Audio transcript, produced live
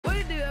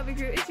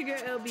Baby Crew, it's your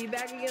girl LB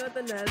back again with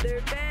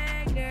another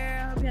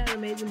banger. Hope you had an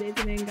amazing day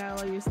today and got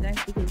all your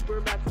snacks because we're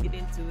about to get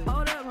into it.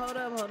 Hold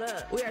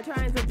up. We are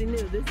trying something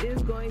new. This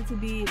is going to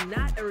be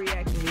not a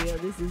reaction video.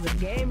 This is a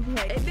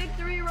gameplay, a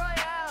victory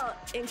royale,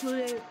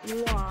 including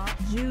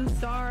mwii, Juice,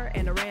 Star,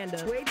 and a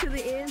random. Wait to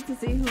the end to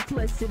see who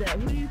clutched it up.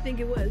 Who do you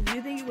think it was? Do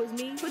you think it was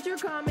me? Put your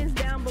comments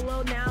down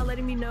below now,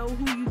 letting me know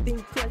who you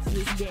think clutched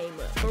this game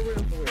up. For real,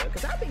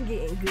 because I've been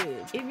getting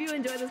good. If you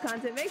enjoy this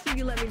content, make sure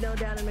you let me know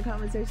down in the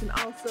comment section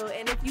also.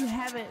 And if you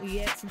haven't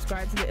yet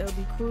subscribed to the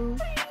LB Crew,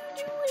 what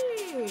are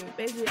you doing?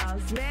 Basically, I'll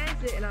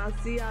smash it and I'll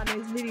see y'all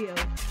next video.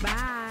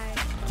 Bye.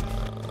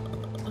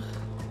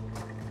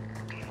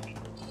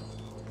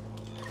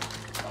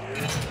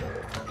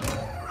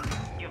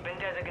 You've been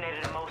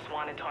designated a most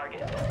wanted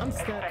target. I'm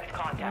stuck. Expect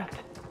contact.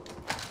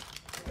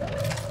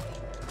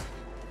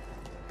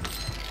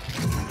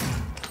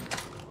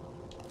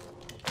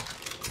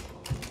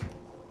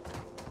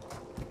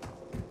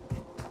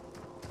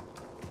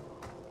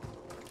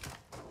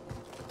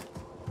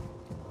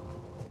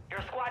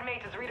 Your squad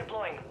mate is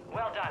redeploying.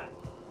 Well done.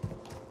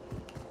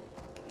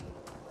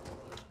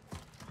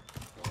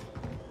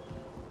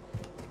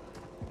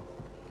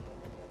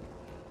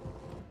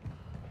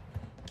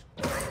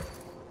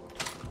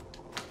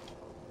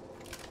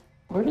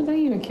 Where did they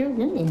even kill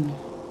me?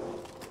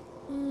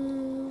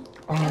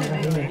 Oh,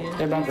 right here.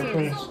 They're about to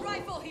push.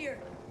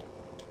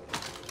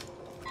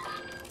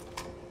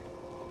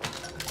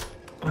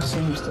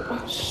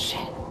 Oh, shit.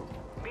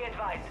 Be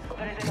advised,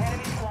 there is an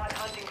enemy squad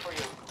hunting for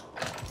you.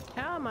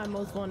 How am I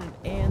most wanted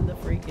and the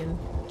freaking...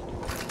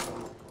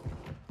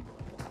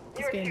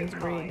 This game is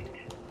rigged.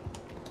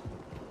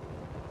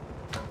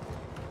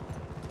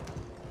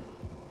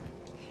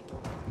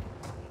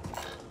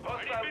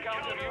 Hostile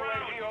counter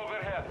UAV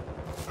overhead.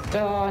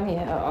 Oh,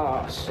 yeah.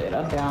 Oh, shit. I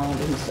downed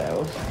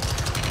himself.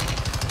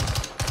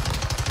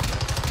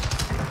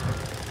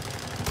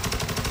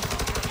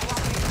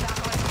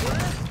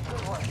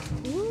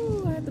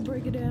 Ooh, I had to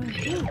break it down. Ooh,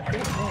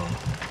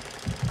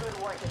 Good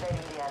work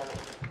evading the enemy.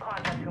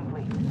 Contact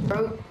complete.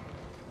 Bro.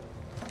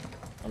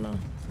 Oh no,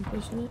 I'm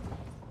pushing it.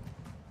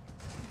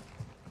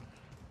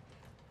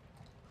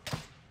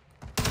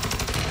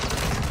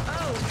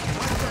 Oh!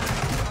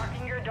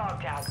 Marking your dog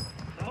tag.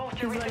 Move to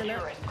He's running resecure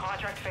up. it.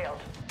 Contract failed.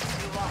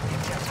 You lost the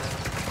objective.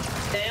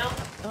 Damn.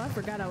 Oh, I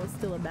forgot I was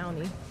still a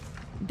bounty.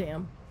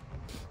 Damn.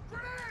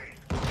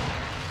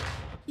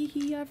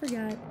 Hee, I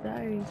forgot.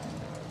 Sorry.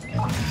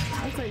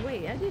 I was like,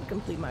 wait, I did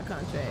complete my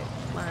contract.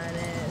 Mine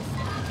ass.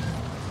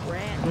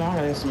 Rat. I'm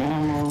already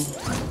small.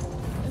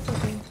 That's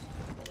okay.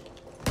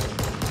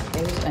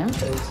 This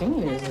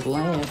M13 is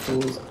laying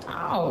fools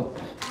out.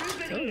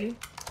 Sorry.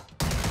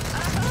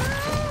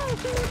 Oh,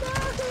 turn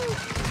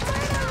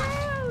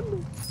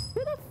around!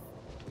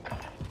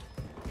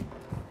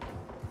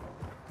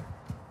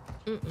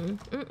 Who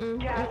the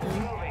Gas is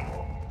moving.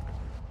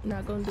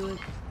 Not gonna do it.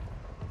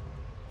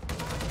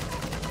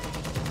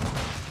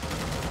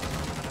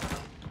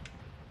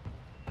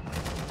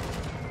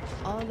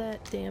 All that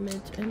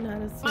damage and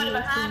not a single Somebody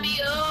behind me,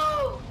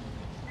 oh!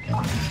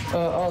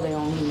 Oh, they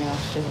on me now,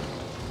 shit.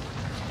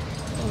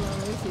 Hold on,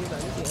 let me see if I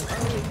can see him. Oh,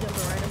 he's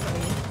jumping right in front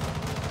of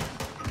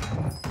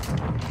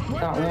you.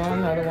 Got one,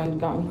 the other one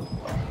got me.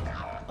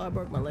 Oh, I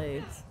broke my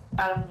legs. I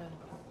don't know.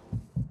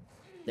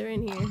 They're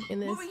in here, in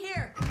this. Moving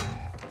here!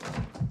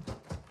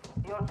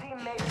 Your team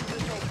made it to the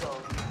safe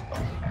zone.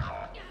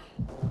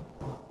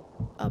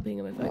 I'll ping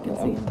him if I can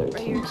see him. Right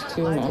here. 13's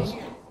too much.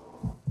 RT.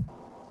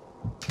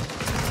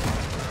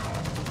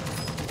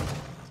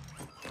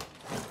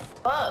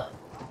 Fuck!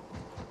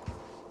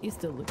 You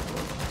still look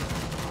good.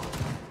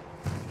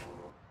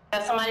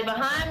 Got somebody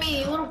behind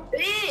me, you little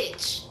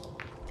bitch!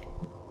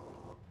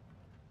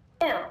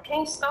 Damn,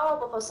 can't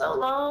stall for so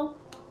long.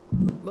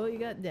 Well, you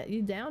got that.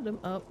 You downed him.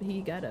 Up.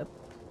 He got up.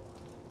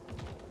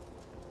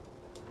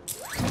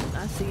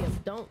 I see him.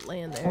 Don't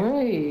land there.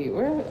 Wait,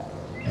 where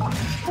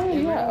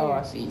you at? Oh,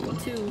 I see you.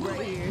 Two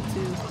right here.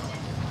 Two.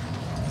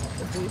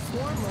 If we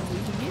swarm him, we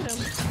can get him.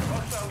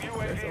 Hostile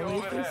UAV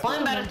overhead.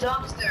 One by the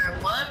dumpster,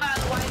 one by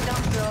the white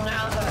dumpster on the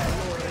outside.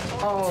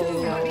 Oh,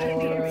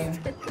 Lord.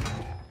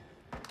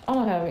 I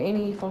don't have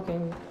any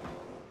fucking...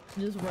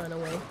 Just run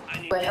away.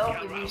 But help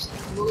if you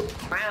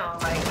move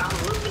around, like I'm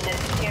looking at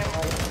the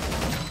camera.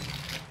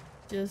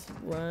 Just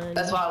run.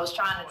 That's what I was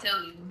trying to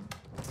tell you.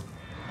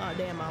 Oh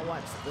damn!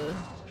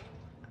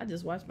 I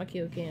just watched my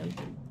kill cam.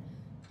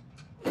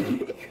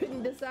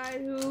 Couldn't decide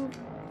who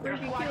Your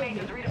freaking squad killed mate me.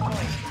 is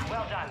redeploying.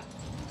 Well done.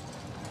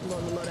 I'm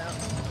going to load out.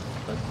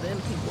 Fuck them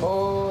people.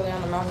 Oh, they're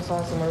on the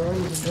mountainside somewhere. Where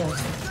you just at?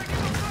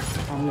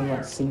 I don't know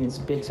what seen his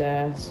bitch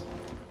ass.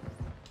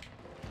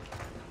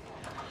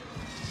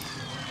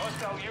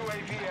 Hostile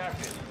UAV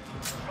active.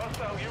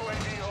 Hostile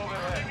UAV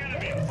overhead.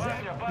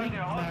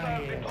 Butler.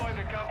 Hostile deploy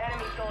the cover.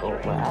 Enemy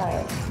soldier.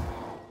 Alright.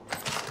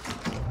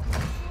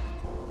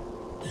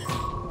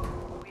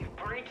 We've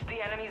breached the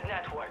enemy's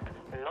network.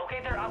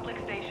 Locate their uplink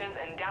stations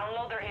and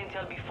download their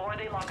intel before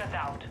they lock us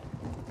out.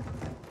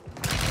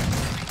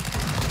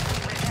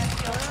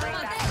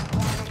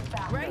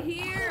 Right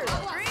here!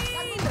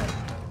 Green!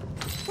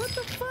 What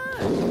the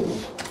fuck?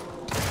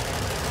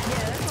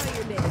 Yeah, that's why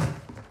you're dead.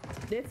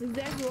 That's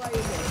exactly why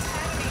you're dead.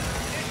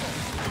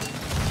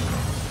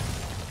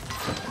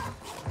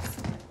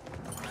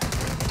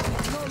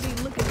 You're gonna be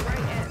looking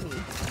right at me.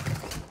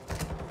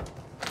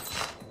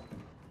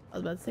 I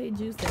was about to say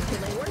juice that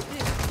can they work it?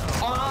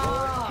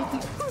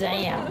 Oh,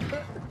 damn.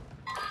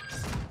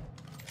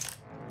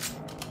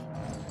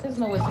 There's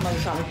no way somebody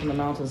shot me from the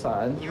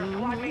mountainside. Your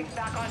squad mate's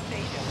back on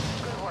station.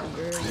 Good work.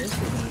 Girl, yes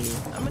it is.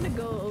 I'm gonna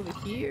go over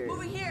here.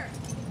 Moving here.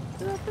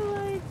 I feel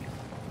like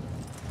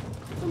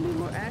it's gonna be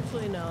more.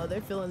 Actually, no,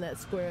 they're filling that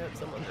square up.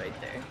 Someone's right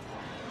there.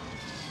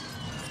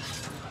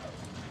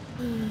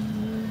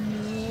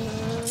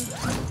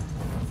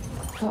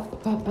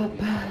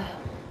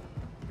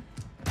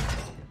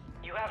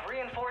 You have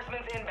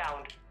reinforcements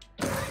inbound.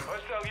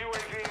 Hostile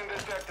UAV in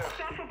this sector.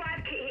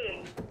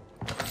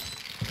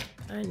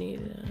 I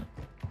need it.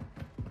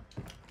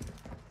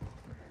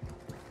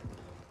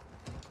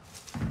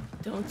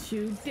 Don't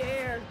you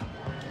dare!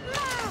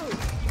 No!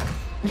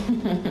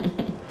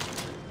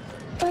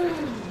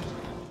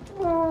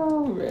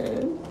 Oh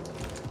man.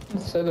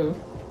 Instead of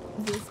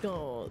Just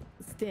gonna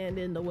stand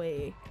in the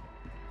way.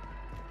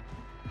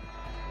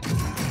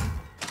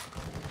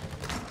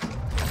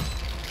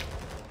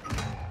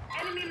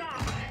 Enemy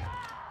marked.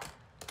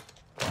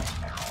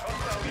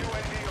 Hostile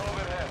UAV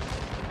overhead.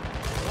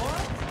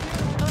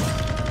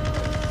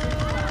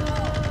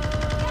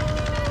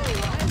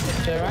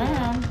 sure I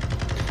am.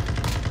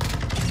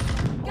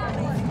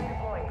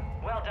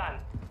 Well done.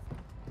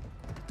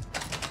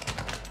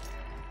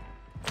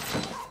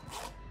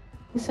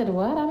 You said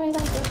what? I made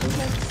like 6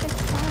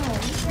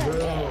 times.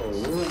 Bro,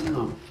 what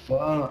the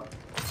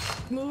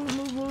fuck?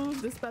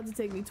 Move. This is about to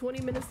take me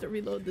 20 minutes to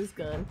reload this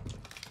gun.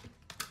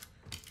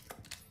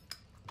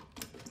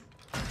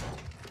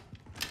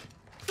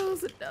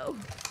 Close it though.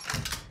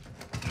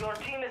 Your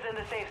team is in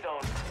the safe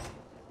zone.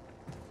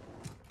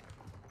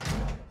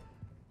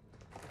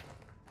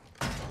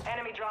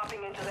 Enemy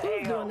dropping into the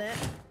Who's AO. doing that?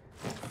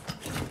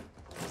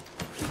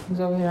 He's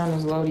over here on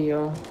his loadie,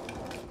 y'all.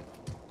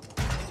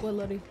 What,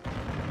 Lodi?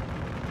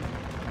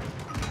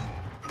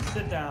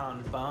 Sit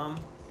down, bum.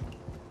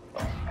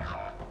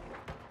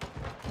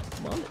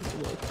 Mom is a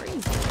little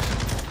crazy.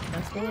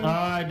 That's one.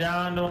 I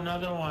down to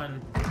another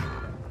one.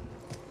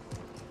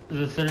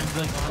 The third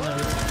like on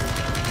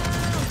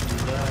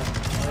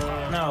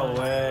the no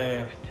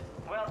way.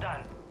 Well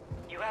done.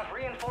 You have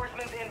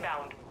reinforcements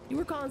inbound. You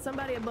were calling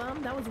somebody a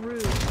bum? That was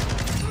rude.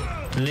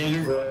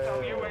 Nigger.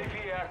 Hostile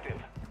UAV active.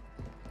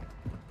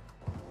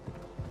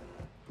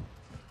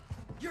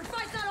 Your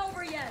fight's not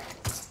over yet.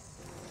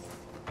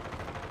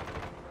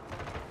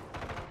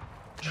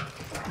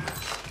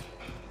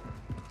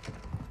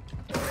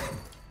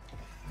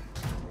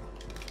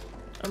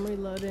 I'm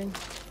reloading.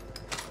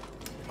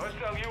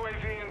 Hostile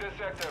UAV in this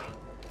sector.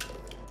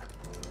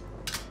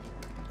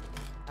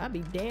 I'd be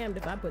damned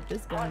if I put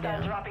this gun Hostile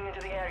down. dropping into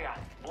the area.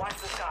 Watch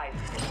the skies.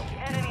 The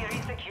enemy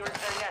resecured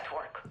their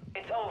network.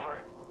 It's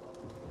over.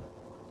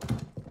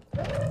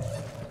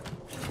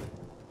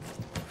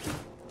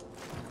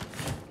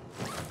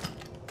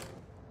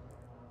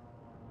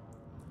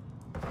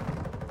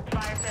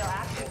 Fire sale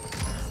active.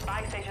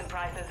 Buy station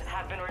prices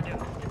have been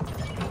reduced.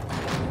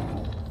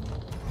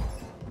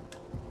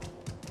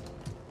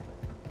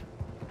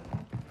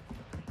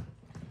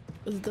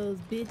 Was those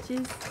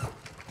bitches?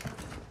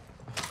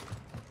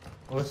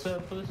 What's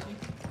up, pussy?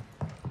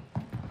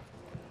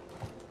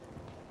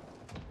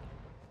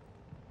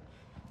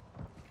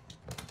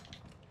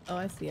 Oh,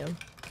 I see him.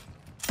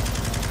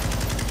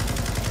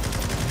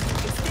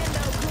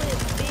 Extendo clip,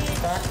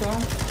 bitch. Back to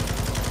him.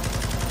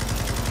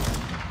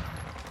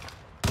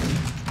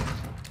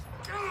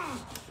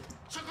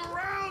 Took a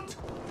round!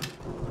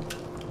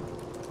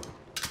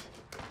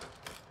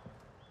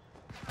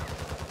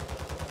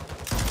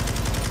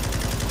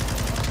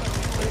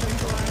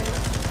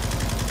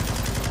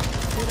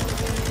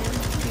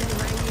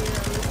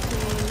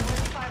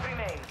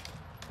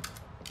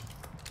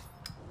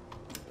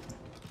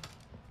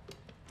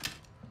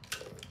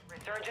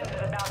 Resurgence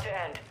is about to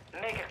end.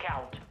 Make it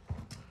count.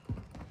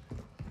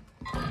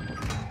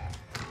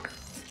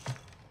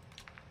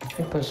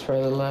 He pushed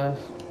further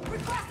left.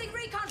 Requesting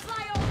recon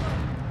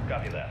flyover.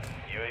 Copy that.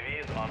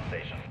 UAV is on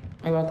station.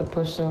 I'm about to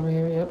push over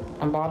here, yep.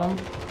 On bottom.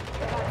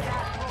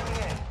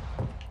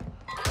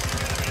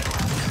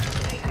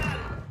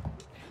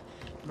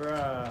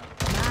 Bruh.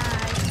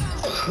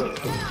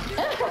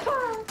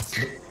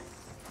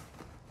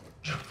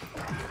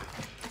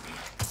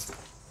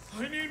 I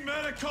need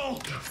medical!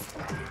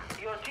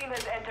 Your team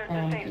has entered the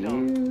Thank safe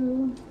zone. you.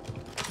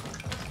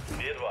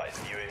 Be advised,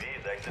 UAV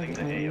is exiting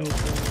the AO.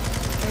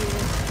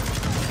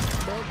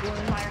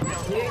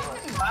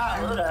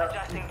 Fire sale over.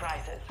 Adjusting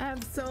prices. I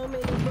have so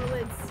many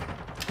bullets.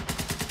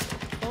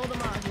 Hold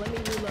them off. Let me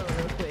reload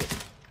real quick.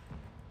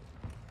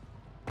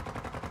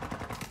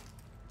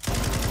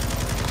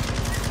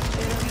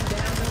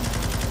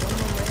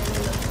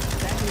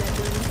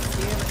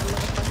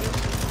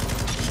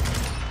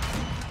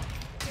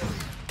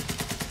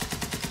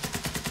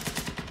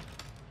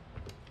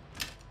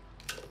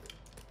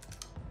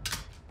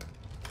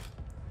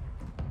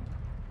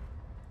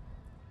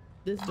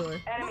 This door.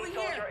 Enemy Moving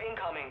soldier here.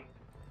 incoming.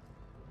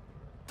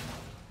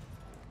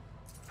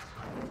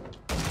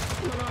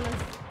 Come on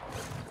us.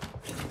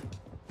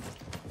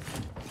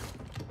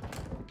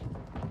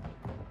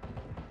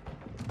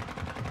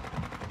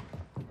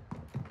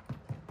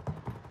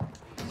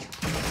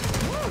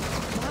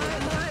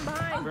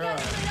 Behind. Bro, are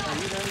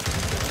you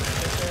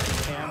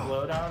guys camp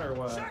loadout or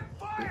what?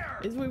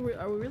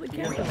 Are we really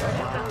camping? Think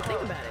about it.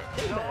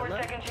 Think No about more it,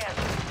 love. second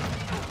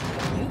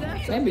chances. You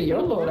got Maybe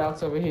your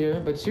loadout's over here,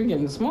 but you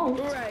getting smoked.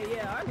 right,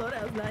 yeah, our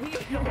loadout's not here.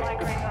 Supply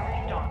crates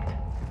are restocked.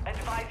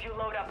 Advise you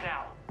load up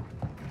now.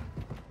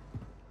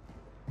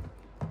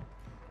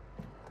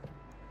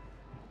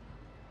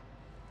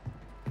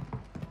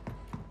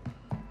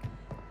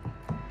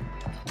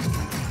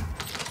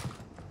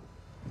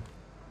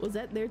 Was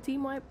that their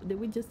team wipe? Did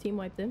we just team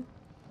wipe them?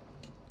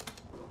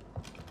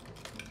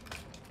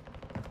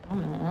 I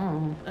don't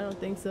know. I don't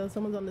think so.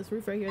 Someone's on this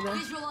roof right here, though.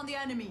 Visual on the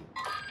enemy.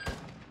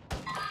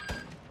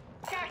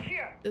 Cash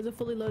here. There's a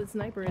fully loaded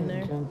sniper in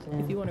there.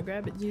 If you want to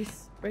grab it,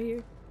 Juice, right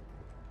here.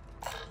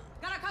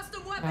 Got a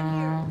custom weapon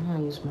here.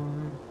 I'll use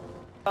mine.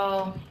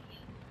 Oh,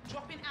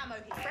 Dropping ammo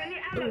here. Friendly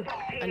ammo Ooh, box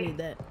I here. need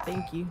that.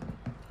 Thank you.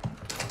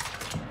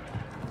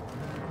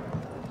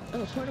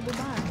 Oh, portable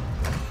buy.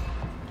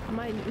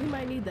 We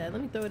might need that.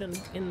 Let me throw it in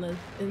the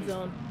end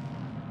zone.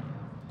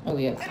 Oh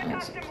yeah, Got a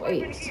nice custom weapon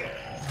plates. here.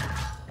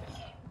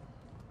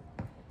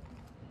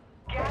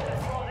 Gas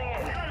is closing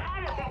in. Got an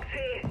ammo box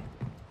here.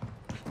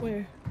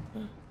 Where?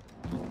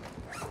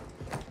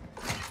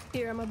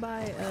 Here, I'm gonna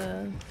buy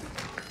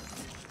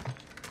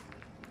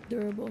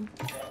durable Move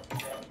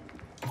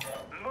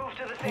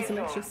to the and safe some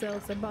extra zone.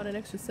 cells. I bought an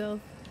extra cell.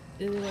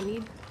 Does anyone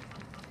need?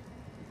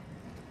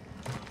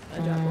 I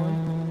dropped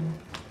one.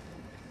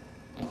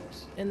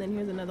 And then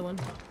here's another one.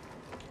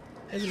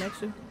 There's an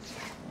extra.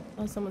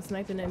 Oh, someone's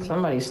sniping at me.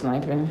 Somebody's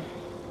sniping.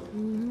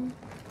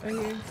 Right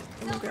here.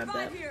 I'm gonna grab that.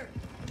 Self-revive here.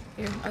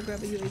 Here, I'll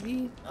grab a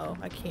UAV. Oh,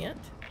 I can't.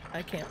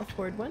 I can't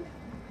afford one.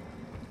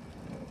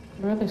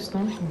 Where are they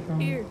sniping from?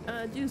 Here,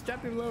 Juice,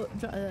 drop your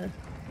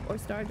or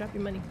Star, drop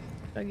your money.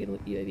 I'll get a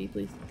UAV,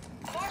 please.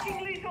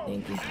 Marking lethal.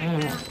 Thank you.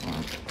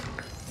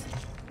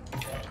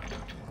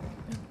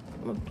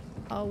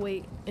 I'll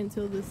wait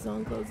until this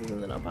zone closes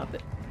and then I'll pop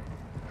it.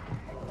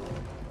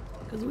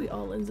 Cause we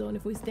all in zone.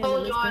 If we stand in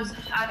hold this on.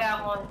 place, I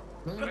got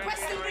one.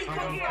 Requesting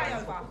recon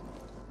flyover.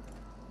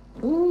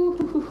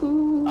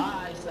 Ooh.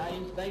 I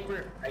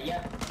sniper.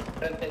 Yeah.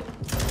 Perfect.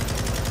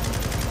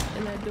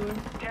 in that door.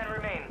 10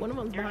 remain. One of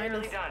them's You're behind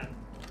nearly us. done.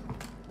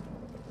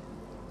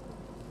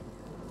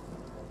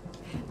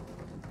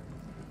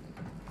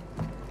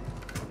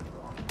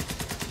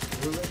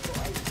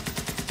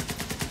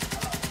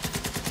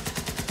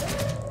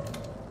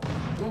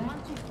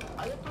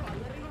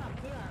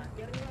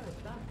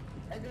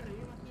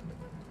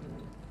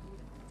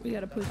 We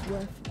gotta push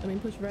left. I mean,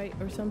 push right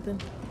or something.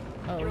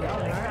 Oh, y'all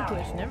already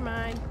pushed. Never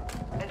mind.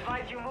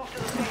 Advise you move to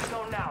the safe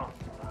zone now.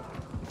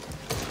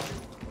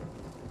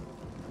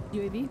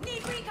 UAV?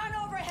 Need recon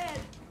overhead.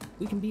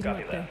 We can beat him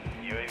Copy up that.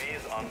 there. UAV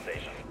is on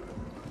station.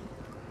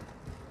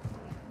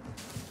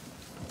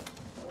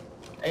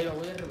 Lo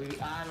voy a revivir.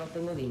 Ah, no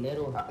tengo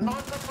dinero. No,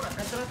 está por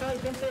acá, hay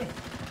gente.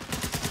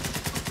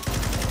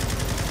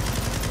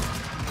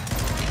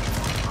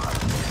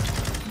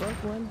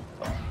 Broke one.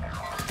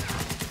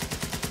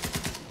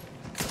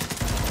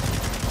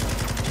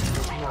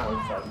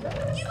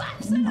 You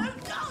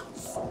absolute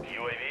dunce.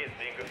 UAV is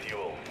being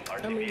fuel. I'm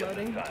RTB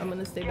reloading. at this I'm time.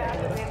 gonna stay back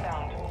a Gas is little.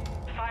 inbound.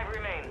 5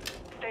 remain.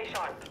 Stay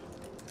sharp.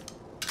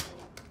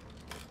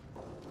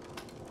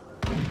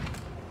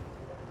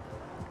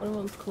 One of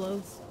them's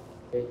close.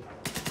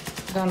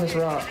 Down this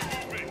rock.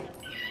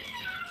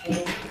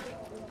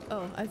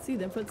 Oh, I see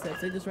them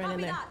footsteps. They just ran in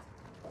Copy there. that.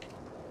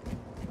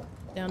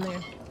 Down there.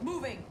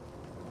 Moving.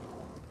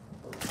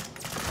 Oh,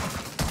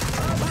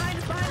 behind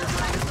us, behind us,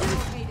 behind us.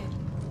 Located.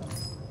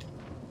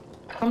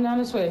 Come down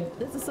this way.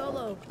 This is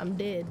solo. I'm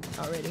dead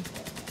already.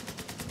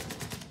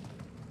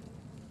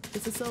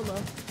 It's a solo.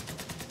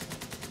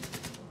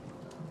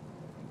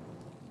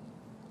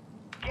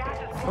 Gas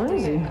is Where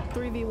is he?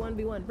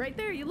 3v1v1. Right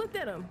there. You looked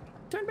at him.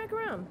 Turn back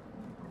around.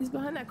 He's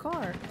behind that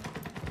car.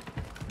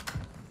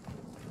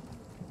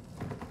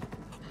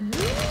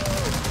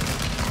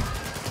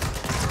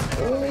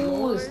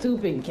 Oh,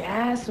 stupid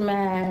gas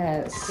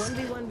mask.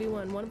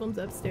 1v1v1. One of them's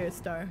upstairs,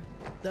 Star.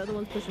 The other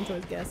one's pushing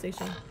towards gas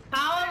station.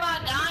 How am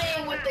I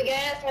dying with the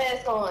gas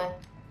mask on?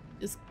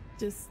 Just.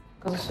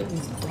 Oh, shit.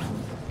 This is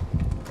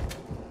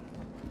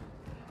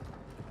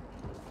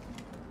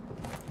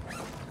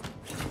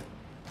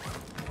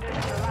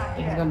your last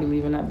He's chance. gonna be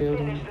leaving that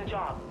building. Finish the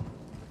job.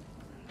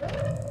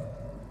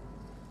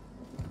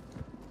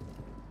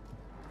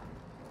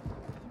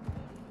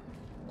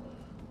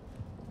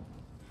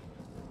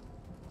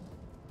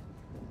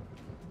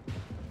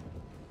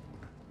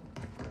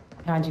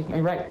 Behind you.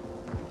 You're right.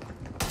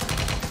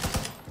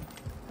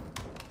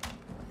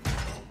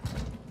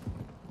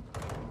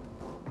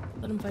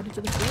 Let them fight each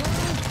other.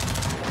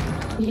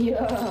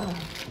 Yeah.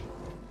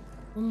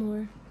 One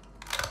more.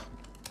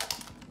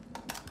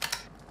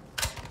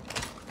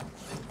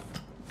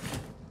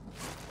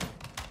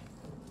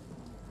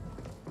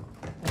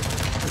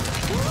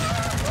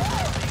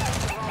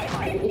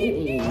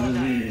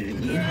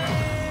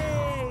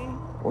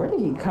 Where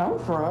did he come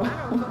from?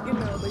 I don't fucking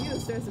know, but he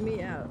was stressing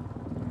me out.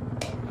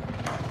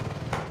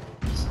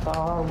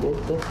 Star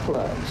with the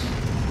clutch.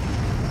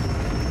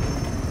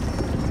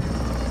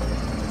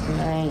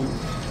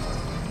 Nice.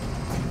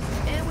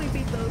 And we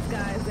beat those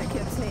guys that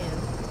kept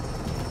saying,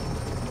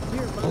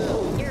 "You're a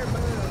bum, you're a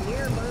bum,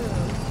 you're a bum."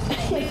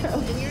 Bitch,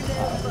 and you're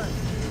dead fuck.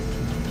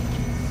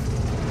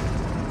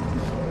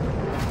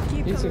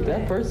 Keep You coming took that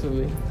back.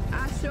 personally.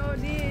 I sure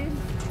did.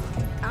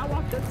 I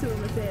walked up to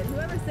him and said,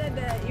 "Whoever said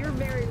that, you're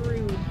very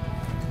rude."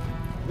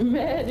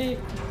 Medic.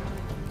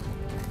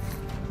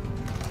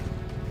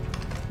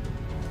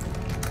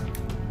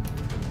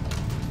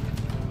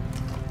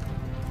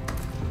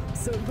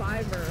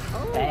 Survivor.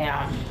 Oh,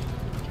 Damn.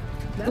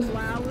 that's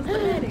why I was the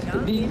medic.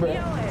 I'm Deep getting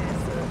your breath.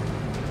 ass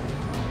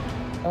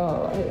up.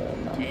 Oh, hell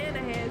no. And I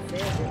had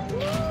sex.